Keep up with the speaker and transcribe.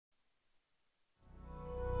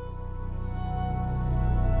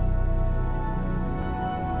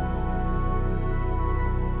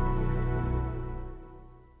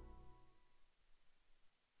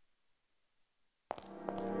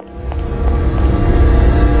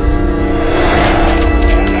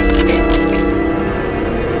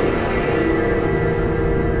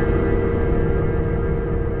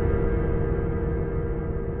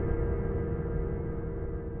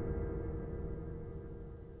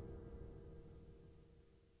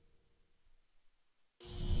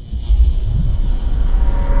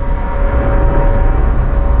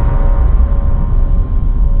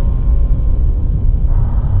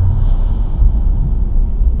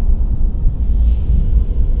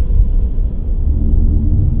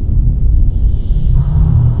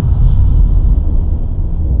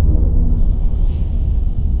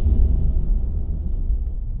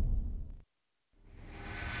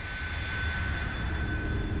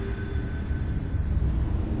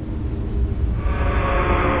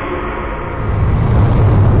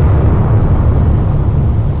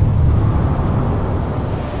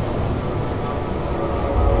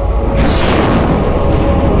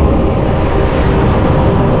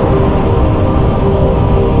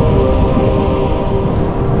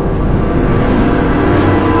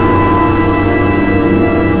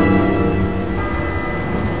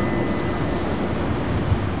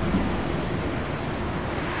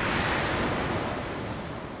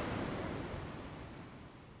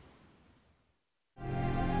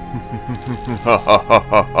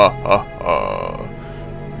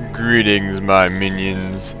Greetings, my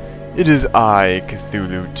minions. It is I,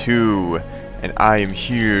 Cthulhu 2, and I am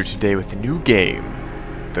here today with a new game,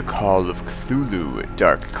 The Call of Cthulhu,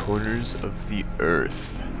 Dark Corners of the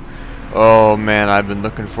Earth. Oh man, I've been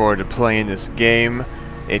looking forward to playing this game.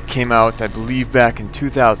 It came out, I believe, back in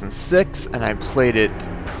 2006, and I played it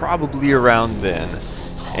probably around then.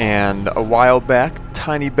 And a while back,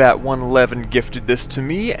 TinyBat111 gifted this to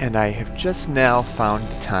me, and I have just now found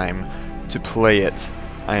the time to play it.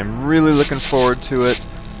 I am really looking forward to it.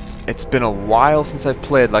 It's been a while since I've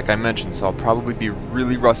played, like I mentioned, so I'll probably be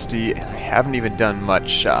really rusty, and I haven't even done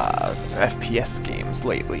much FPS games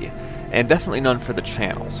lately. And definitely none for the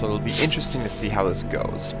channel, so it'll be interesting to see how this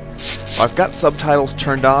goes. Well, I've got subtitles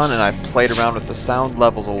turned on, and I've played around with the sound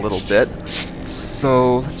levels a little bit.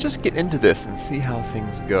 So let's just get into this and see how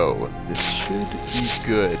things go. This should be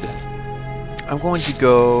good. I'm going to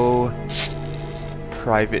go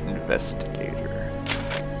Private Investigator.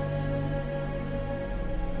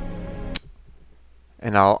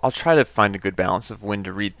 And I'll try to find a good balance of when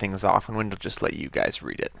to read things off and when to just let you guys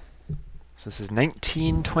read it. So this is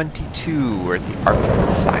 1922. We're at the Arkham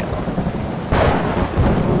Asylum.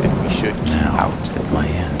 And we should keep out. At my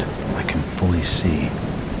end, I can fully see.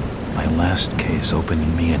 My last case opened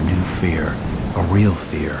in me a new fear, a real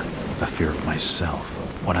fear, a fear of myself,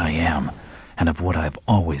 of what I am, and of what I've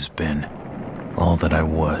always been. All that I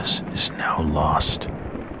was is now lost.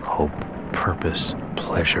 Hope, purpose,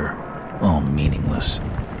 pleasure, all meaningless.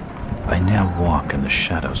 I now walk in the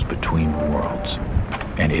shadows between worlds,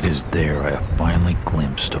 and it is there I have finally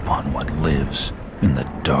glimpsed upon what lives in the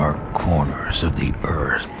dark corners of the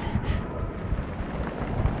earth.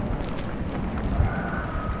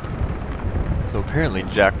 So apparently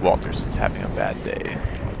Jack Walters is having a bad day.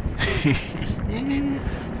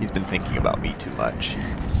 He's been thinking about me too much.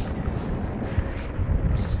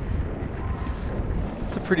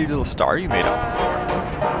 It's a pretty little star you made out before.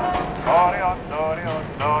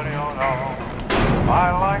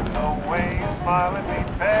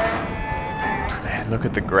 Man, look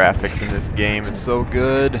at the graphics in this game. It's so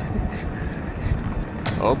good.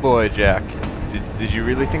 Oh boy, Jack. Did you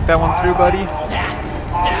really think that one through, buddy?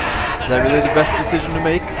 Is that really the best decision to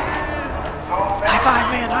make? High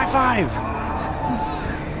five, man! High five!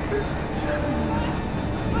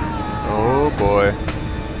 Oh boy.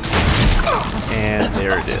 And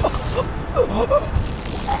there it is.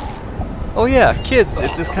 Oh yeah, kids,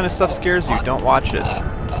 if this kind of stuff scares you, don't watch it.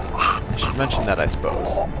 I should mention that, I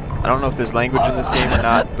suppose. I don't know if there's language in this game or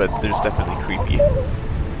not, but there's definitely creepy.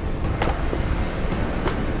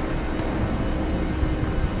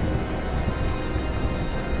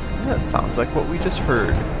 That sounds like what we just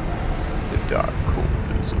heard. The dark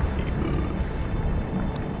corners of the earth.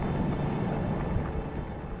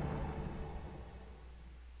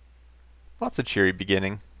 Well, that's a cheery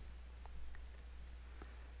beginning.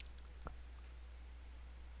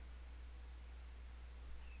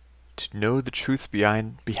 To know the truth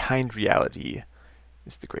behind reality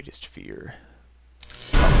is the greatest fear.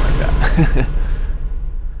 Something like that.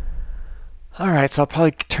 Alright, so I'll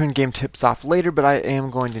probably turn game tips off later, but I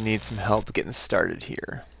am going to need some help getting started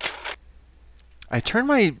here. I turned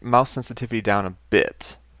my mouse sensitivity down a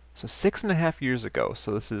bit. So 6.5 years ago,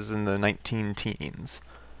 so this is in the 19-teens.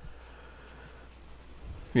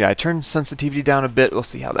 Yeah, I turned sensitivity down a bit. We'll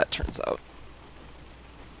see how that turns out.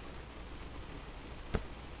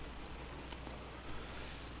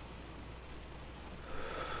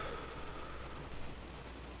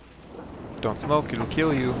 Don't smoke, it'll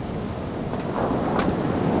kill you.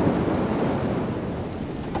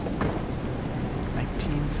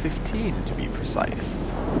 1915 to be precise.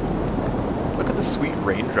 Look at the sweet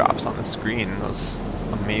raindrops on the screen, those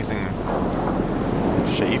amazing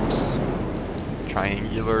shapes.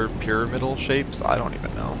 Triangular, pyramidal shapes? I don't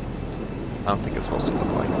even know. I don't think it's supposed to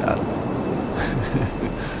look like that.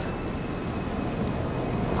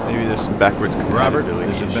 Maybe there's some backwards compatibility. Robert,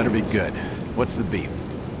 this had better be good. What's the beef?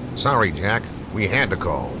 Sorry, Jack. We had to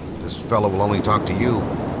call. This fellow will only talk to you.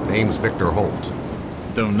 Name's Victor Holt.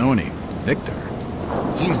 Don't know any. Victor?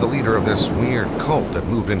 He's the leader of this weird cult that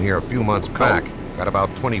moved in here a few months back. Got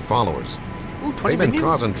about 20 followers. Ooh, 20 They've been minions?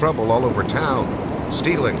 causing trouble all over town.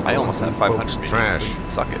 Stealing. I almost have 500 folks' minions, trash. so you can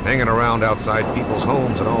suck it. Hanging around outside people's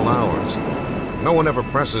homes at all hours. No one ever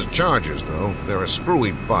presses charges, though. They're a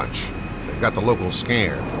screwy bunch. They've got the locals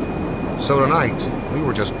scared. So tonight, we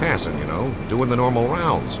were just passing, you know, doing the normal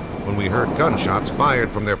rounds, when we heard gunshots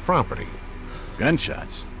fired from their property.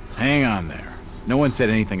 Gunshots? Hang on there. No one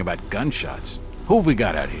said anything about gunshots. Who have we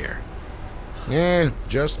got out here? Yeah,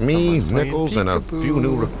 just me, Someone playing Nichols, and a peekaboo. few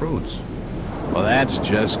new recruits. Well, that's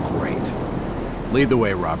just great. Lead the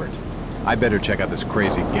way, Robert. I better check out this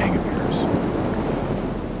crazy gang of yours.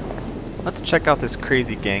 Let's check out this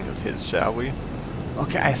crazy gang of his, shall we?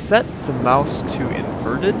 Okay, I set the mouse to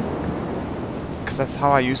inverted, because that's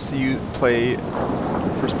how I used to play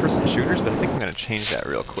first-person shooters, but I think I'm going to change that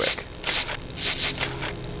real quick.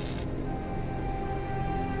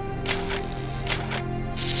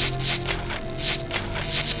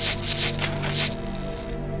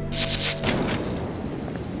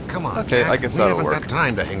 Come on, Okay, Jack. I guess we that'll haven't work. got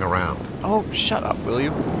time to hang around. Oh, shut up, will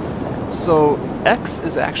you? So, X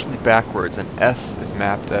is actually backwards, and S is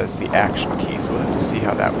mapped as the action key, so we'll have to see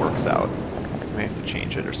how that works out. We may have to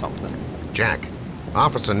change it or something. Jack,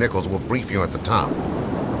 Officer Nichols will brief you at the top.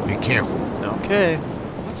 Be careful. Okay.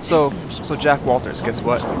 So Jack Walters, guess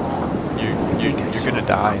what? You're gonna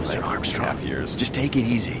die in like 6.5 years. Just take it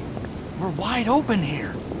easy. We're wide open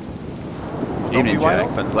here. Don't be wide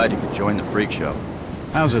Jack. open. Glad you could join the freak show.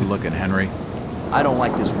 How's it looking, Henry? I don't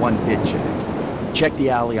like this one bit, Jack. Check the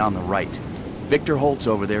alley on the right. Victor Holt's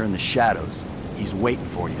over there in the shadows. He's waiting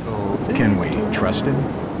for you. Can we trust him?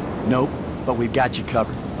 Nope, but we've got you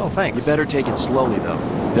covered. Oh, thanks. You better take it slowly, though.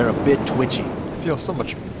 They're a bit twitchy. I feel so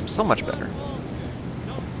much better.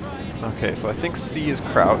 Okay, so I think C is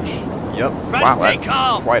crouch. Yep. Wow,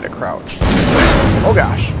 that's quite a crouch. Oh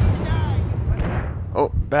gosh. Oh,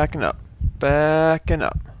 backing up. Backing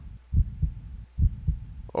up.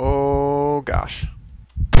 Oh gosh.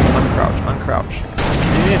 Uncrouch, uncrouch.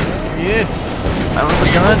 Yeah. I don't have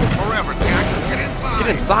a gun. Forever, Jack. Get inside. Get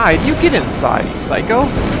inside? You get inside, you psycho.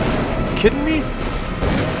 You kidding me? I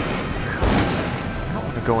don't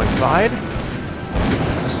want to go inside.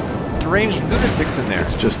 There's deranged lunatics in there.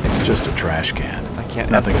 It's just a trash can. I can't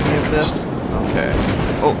Nothing S any of dangerous. this. Okay.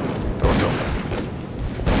 Oh, door's open.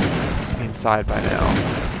 Must be inside by now.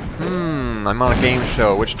 I'm on a game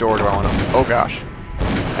show. Which door do I want to? Oh gosh.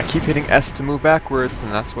 I keep hitting S to move backwards,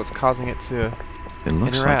 and that's what's causing it to It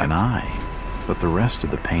looks interact. like an eye, but the rest of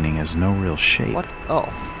the painting has no real shape. What? Oh.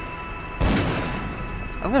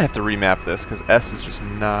 I'm gonna have to remap this because S is just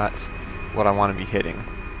not what I want to be hitting.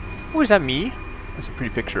 Oh, is that me? That's a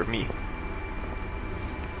pretty picture of me.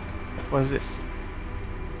 What is this?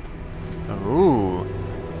 Oh.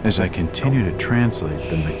 As I continue to translate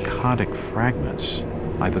the Micotic fragments,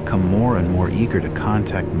 I become more and more eager to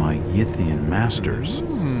contact my Yithian masters.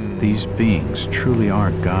 These beings truly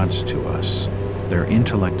are gods to us. Their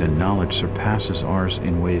intellect and knowledge surpasses ours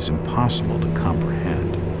in ways impossible to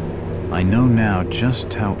comprehend. I know now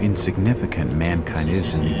just how insignificant mankind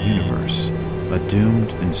is in the universe, a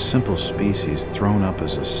doomed and simple species thrown up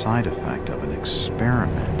as a side effect of an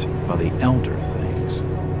experiment by the elder things.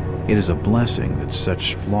 It is a blessing that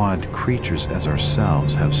such flawed creatures as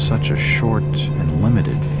ourselves have such a short and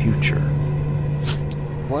limited future.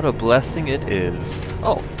 What a blessing it is.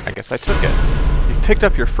 Oh, I guess I took it. You've picked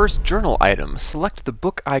up your first journal item. Select the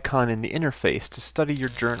book icon in the interface to study your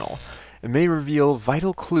journal. It may reveal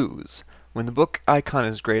vital clues. When the book icon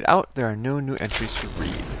is grayed out, there are no new entries to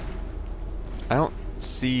read. I don't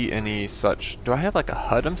see any such... Do I have like a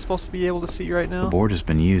HUD I'm supposed to be able to see right now? The board has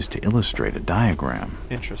been used to illustrate a diagram.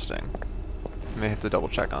 Interesting. May have to double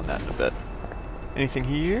check on that in a bit. Anything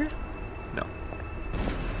here? No.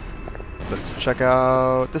 Let's check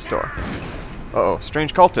out this door. Uh-oh,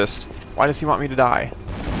 strange cultist. Why does he want me to die?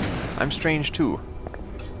 I'm strange too.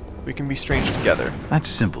 We can be strange together. That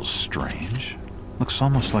symbol's strange. Looks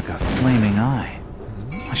almost like a flaming eye.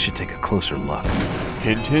 I should take a closer look.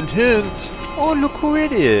 Hint, hint, hint! Oh, look who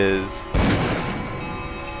it is!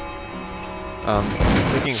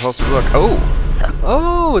 Taking a closer look. Oh!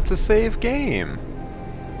 Oh, it's a save game!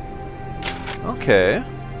 Okay.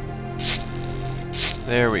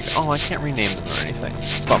 There we go. Oh, I can't rename them or anything.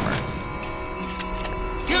 Bummer.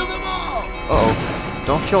 Kill them all! Uh-oh.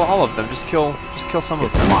 Don't kill all of them. Just kill some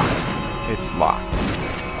of them. It's locked. It's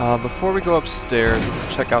locked. Before we go upstairs,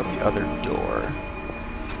 let's check out the other door.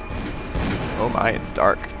 Oh my, it's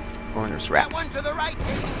dark. Oh, and there's rats.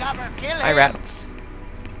 Hi, rats.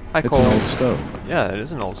 Hi, It's Cole. an old stove. Yeah, it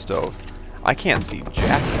is an old stove. I can't see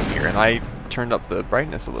Jack in here, and I turned up the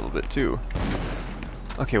brightness a little bit too.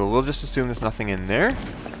 Okay, well, we'll just assume there's nothing in there,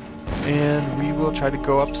 and we will try to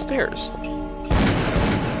go upstairs.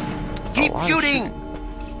 Keep shooting!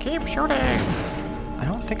 Keep shooting! I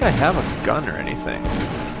don't think I have a gun or anything.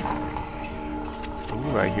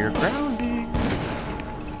 Ooh, I hear grounding.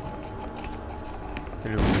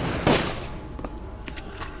 Hello?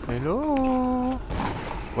 Hello?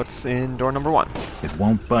 What's in door number 1? It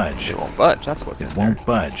won't budge. It won't budge. That's what's in It there. won't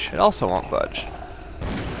budge. It also won't budge.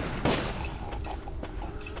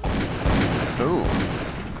 Ooh.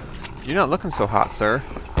 You're not looking so hot, sir.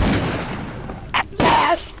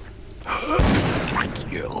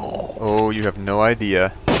 you have no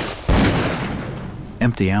idea.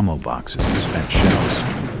 Empty ammo boxes and spent shells.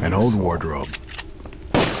 An old wardrobe.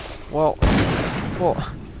 Well,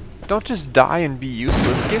 don't just die and be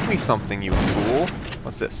useless. Give me something, you fool.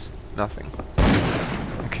 What's this? Nothing.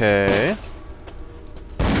 Okay.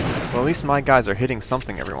 Well, at least my guys are hitting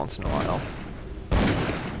something every once in a while.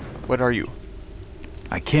 What are you?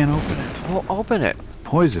 I can't open it. Oh, open it.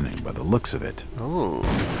 Poisoning by the looks of it. Oh,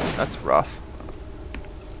 that's rough.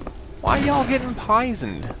 Why y'all getting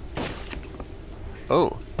poisoned?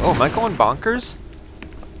 Oh, am I going bonkers?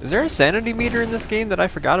 Is there a sanity meter in this game that I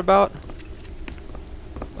forgot about?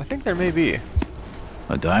 I think there may be.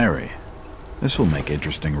 A diary. This will make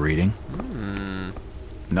interesting reading.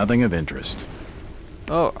 Nothing of interest.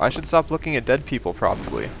 Oh, I should stop looking at dead people,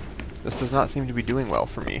 probably. This does not seem to be doing well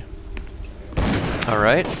for me.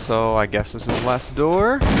 Alright, so I guess this is the last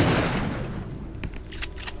door.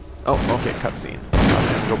 Oh, okay, cutscene. I was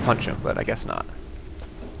gonna go punch him, but I guess not.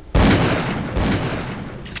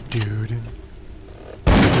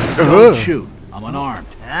 Don't shoot. I'm unarmed.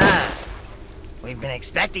 Ah, we've been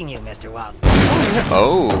expecting you, Mr. Walt.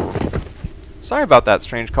 Oh. Sorry about that,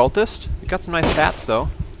 strange cultist. You got some nice hats, though.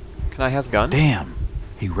 Can I has gun? Damn.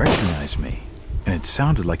 He recognized me. And it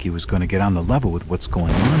sounded like he was going to get on the level with what's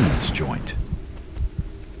going on in this joint.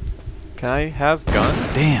 Can I has gun?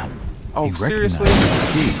 Damn. Oh, he seriously? recognized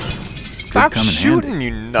the key. Stop Could come in shooting, handy.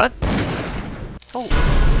 you nut! Oh.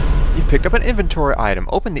 You picked up an inventory item.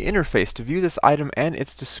 Open the interface to view this item and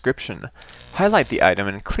its description. Highlight the item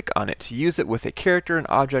and click on it to use it with a character, an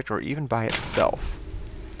object, or even by itself.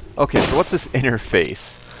 Okay, so what's this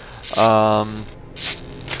interface?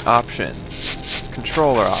 Options.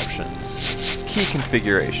 Controller options. Key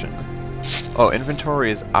configuration. Oh,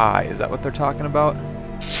 inventory is I. Is that what they're talking about?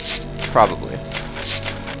 Probably.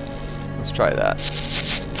 Let's try that.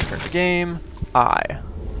 Turn to game. I.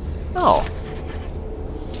 Oh.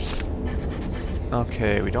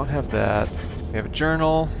 Okay, we don't have that. We have a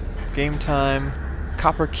journal, game time,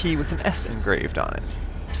 copper key with an S engraved on it.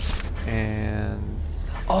 And...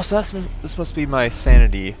 oh, so this must be my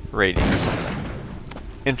sanity rating or something.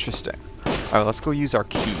 Interesting. Alright, let's go use our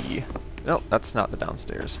key. Nope, that's not the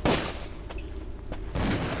downstairs.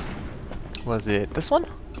 Was it this one?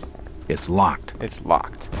 It's locked. It's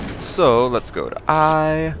locked. So, let's go to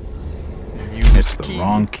I. And use It's the key.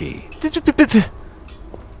 wrong key.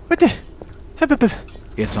 What the?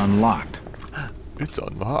 It's unlocked. It's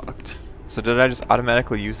unlocked. So did I just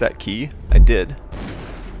automatically use that key? I did.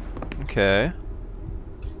 Okay.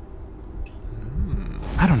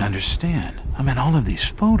 I don't understand. I mean, all of these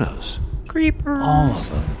photos. Creepers. All of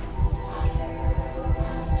them.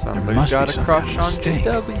 Somebody's must be got a some crush kind of on mistake.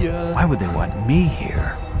 JW. Why would they want me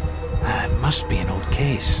here? It must be an old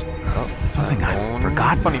case. Oh, Something I've own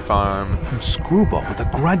forgotten. Funny farm. Some screwball with a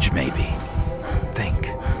grudge, maybe. Think.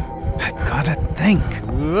 I've gotta think.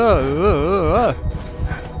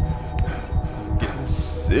 Getting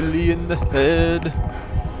silly in the head.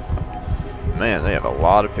 Man, they have a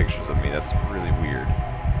lot of pictures of me. That's really weird.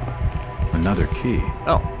 Another key.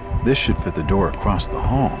 Oh, This should fit the door across the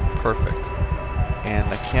hall. perfect. And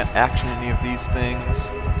I can't action any of these things.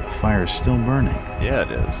 The fire's still burning. Yeah,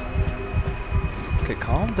 it is. Okay,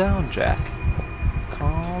 calm down, Jack.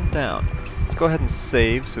 Calm down. Let's go ahead and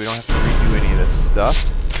save so we don't have to redo any of this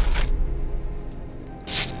stuff.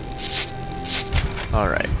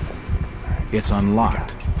 Alright. It's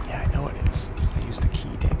unlocked. Yeah, I know it is. I used a key,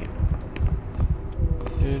 dang it.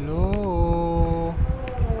 Hello?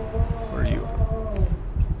 Where are you?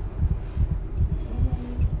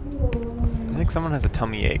 I think someone has a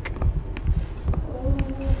tummy ache.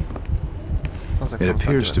 Sounds like It someone's not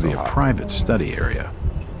appears to doing be so a hot. private study area.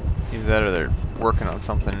 Either that or they're working on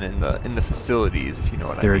something in the facilities, if you know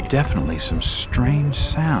what I There mean. are definitely some strange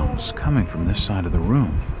sounds coming from this side of the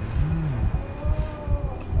room.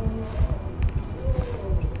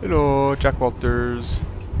 Hello, Jack Walters.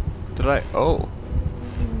 Did I? Oh.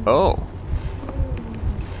 Oh.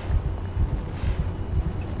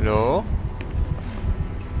 Hello?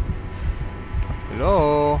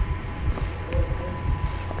 Hello?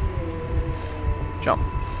 Jump.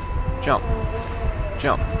 Jump.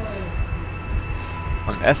 Jump.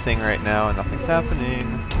 I'm S-ing right now and nothing's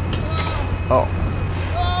happening. Oh.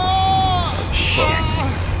 That was too close.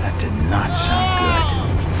 That did not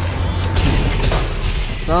sound good.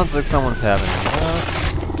 Sounds like someone's having a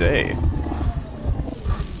rough day.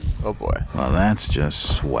 Oh boy. Well, that's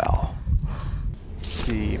just swell. Let's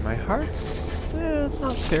see, my heart's... it's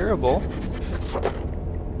not terrible.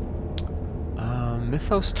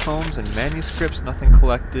 Mythos tomes and manuscripts, nothing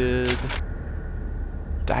collected.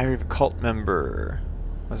 Diary of a cult member.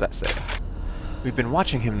 What does that say? We've been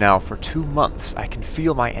watching him now for 2 months. I can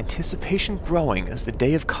feel my anticipation growing as the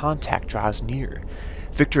day of contact draws near.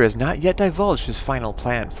 Victor has not yet divulged his final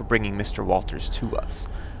plan for bringing Mr. Walters to us.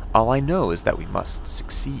 All I know is that we must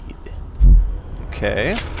succeed.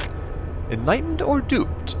 Okay. Enlightened or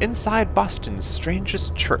duped, inside Boston's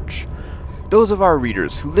strangest church. Those of our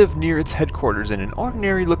readers who live near its headquarters in an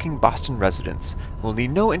ordinary-looking Boston residence will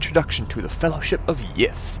need no introduction to the Fellowship of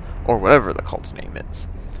Yith, or whatever the cult's name is.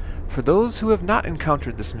 For those who have not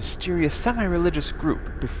encountered this mysterious semi-religious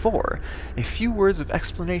group before, a few words of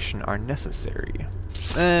explanation are necessary.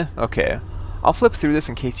 Okay. I'll flip through this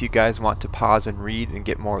in case you guys want to pause and read and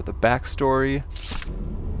get more of the backstory.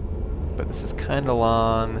 But this is kind of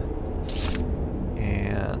long,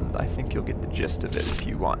 and I think you'll get the gist of it if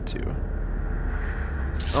you want to.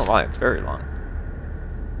 Oh my, it's very long.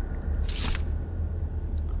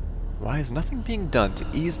 Why is nothing being done to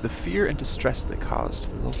ease the fear and distress they cause to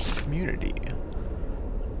the local community?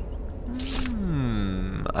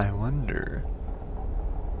 I wonder.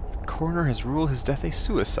 The coroner has ruled his death a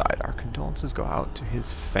suicide. Our condolences go out to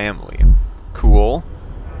his family. Cool.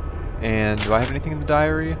 And do I have anything in the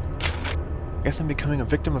diary? I guess I'm becoming a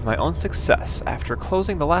victim of my own success. After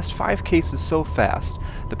closing the last 5 cases so fast,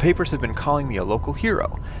 the papers have been calling me a local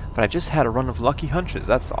hero, but I just had a run of lucky hunches,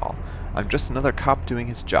 that's all. I'm just another cop doing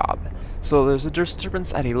his job. So there's a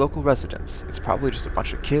disturbance at a local residence. It's probably just a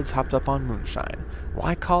bunch of kids hopped up on moonshine.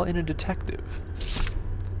 Why call in a detective?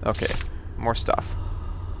 Okay, more stuff.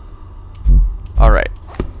 Alright.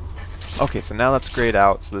 Okay, so now that's grayed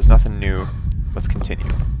out, so there's nothing new. Let's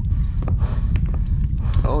continue.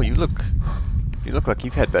 Oh, you look like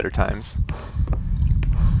you've had better times.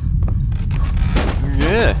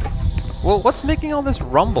 Yeah. Well, what's making all this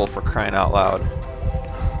rumble, for crying out loud?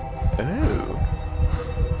 Oh.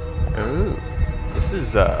 Oh. This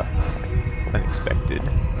is, unexpected.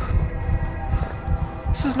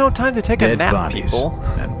 This is no time to take a nap, bodies, people.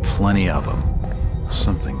 And plenty of them.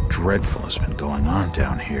 Something dreadful has been going on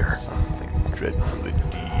down here. Something dreadful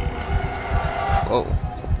indeed. Whoa.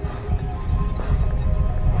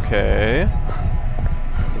 Okay.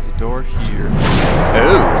 There's a door here.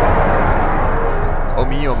 Oh! Oh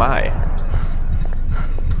me, oh my.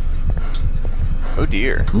 Oh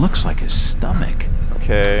dear. Looks like his stomach.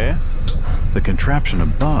 Okay. The contraption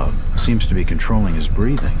above seems to be controlling his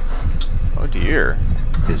breathing. Oh dear.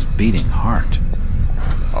 His beating heart.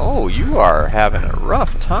 Oh, you are having a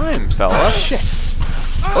rough time, fella. Shit.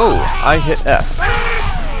 Oh, I hit S.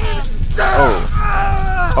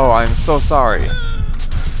 Oh. Oh, I'm so sorry.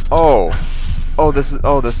 Oh. Oh, this is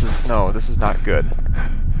not good.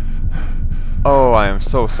 Oh, I am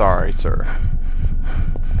so sorry, sir.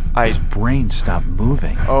 His brain stopped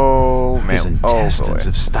moving. Oh, man. His intestines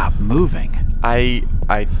have stopped moving. What?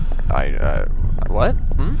 I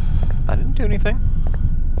didn't do anything.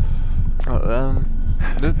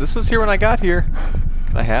 This was here when I got here.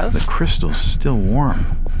 Can I have? The crystal's still warm.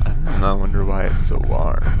 I wonder why it's so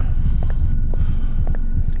warm.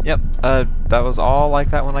 Yep, that was all like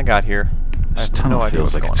that when I got here. This tunnel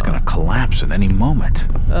feels like it's gonna collapse at any moment.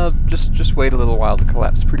 Just wait a little while to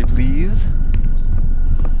collapse, pretty please.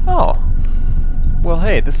 Oh. Well,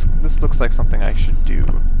 hey, this looks like something I should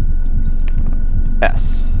do.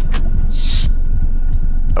 S.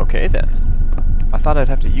 Okay, then. I thought I'd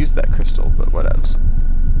have to use that crystal, but whatevs.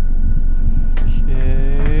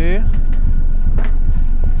 Okay.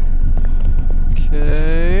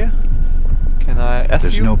 Okay. Can I S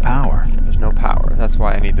There's you? no power. There's no power. That's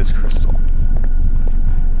why I need this crystal.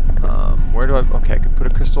 Where do I... Okay, I could put a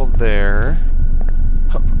crystal there.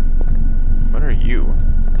 Hup. What are you?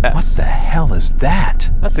 S. What the hell is that?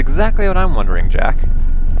 That's exactly what I'm wondering, Jack.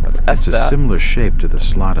 Let's S It's a similar shape to the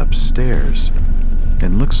slot upstairs. It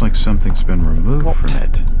looks like something's been removed from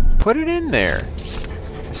it. Put it in there.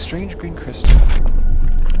 A strange green crystal.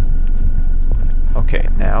 Okay,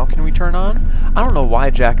 now can we turn on? I don't know why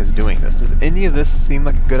Jack is doing this. Does any of this seem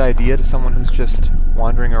like a good idea to someone who's just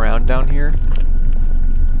wandering around down here?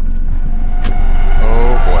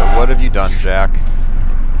 Oh boy, what have you done, Jack?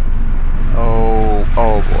 Oh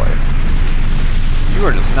boy. You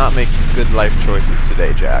are just not making good life choices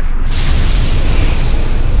today, Jack.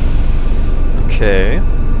 Okay.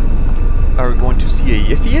 Are we going to see a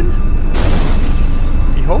Yithian?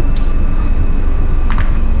 He hopes.